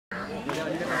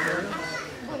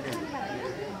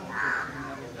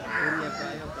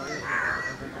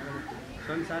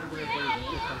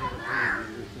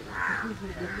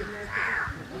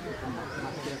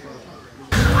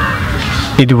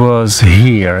It was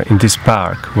here in this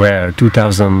park where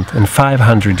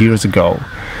 2500 years ago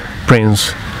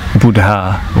Prince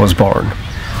Buddha was born.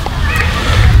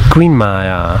 Queen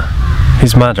Maya,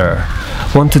 his mother,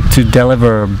 wanted to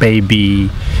deliver a baby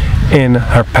in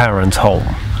her parents'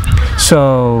 home.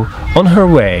 So on her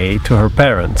way to her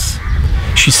parents,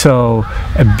 she saw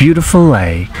a beautiful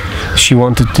lake. She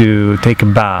wanted to take a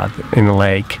bath in the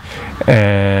lake,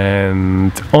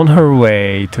 and on her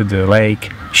way to the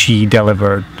lake she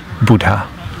delivered Buddha.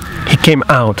 He came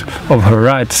out of her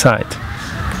right side,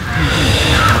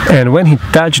 and when he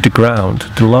touched the ground,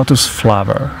 the lotus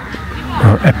flower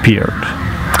appeared.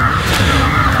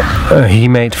 He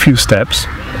made few steps,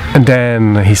 and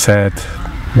then he said,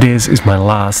 "This is my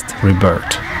last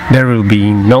rebirth. There will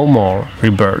be no more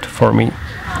rebirth for me."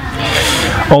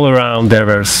 All around there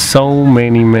were so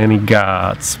many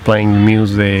gods playing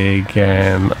music,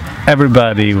 and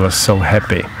everybody was so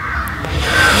happy.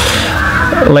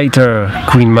 Later,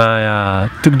 Queen Maya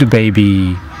took the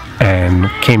baby and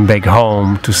came back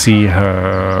home to see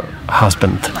her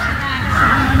husband.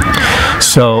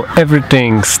 So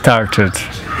everything started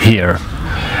here,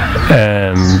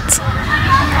 and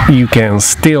you can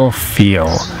still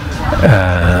feel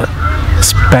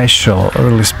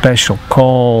really special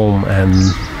calm and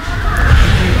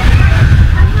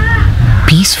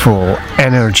peaceful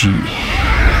energy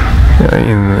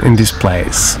in this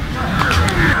place.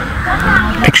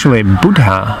 Actually,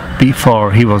 Buddha,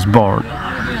 before he was born,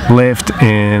 lived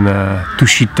in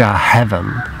Tushita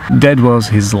heaven. That was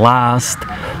his last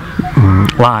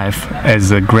life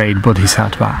as a great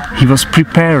bodhisattva. He was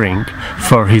preparing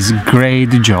for his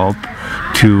great job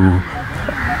to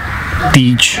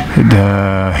teach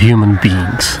the human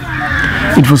beings.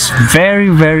 It was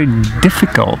very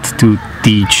difficult to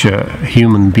teach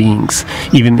human beings,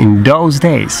 even in those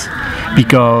days,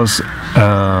 because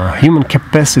human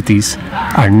capacities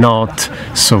are not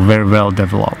so very well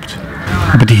developed.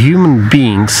 But human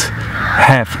beings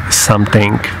have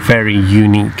something very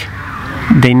unique.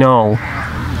 They know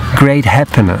great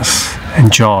happiness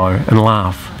and joy and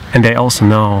love, and they also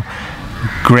know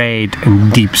great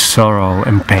and deep sorrow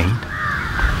and pain.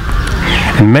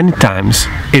 And many times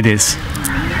it is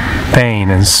pain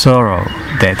and sorrow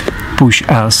that push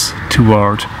us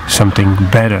toward something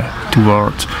better,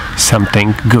 toward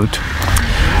something good.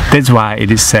 That's why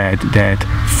it is said that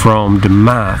from the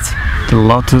mat, the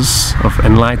lotus of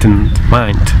enlightened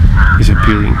mind is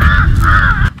appearing.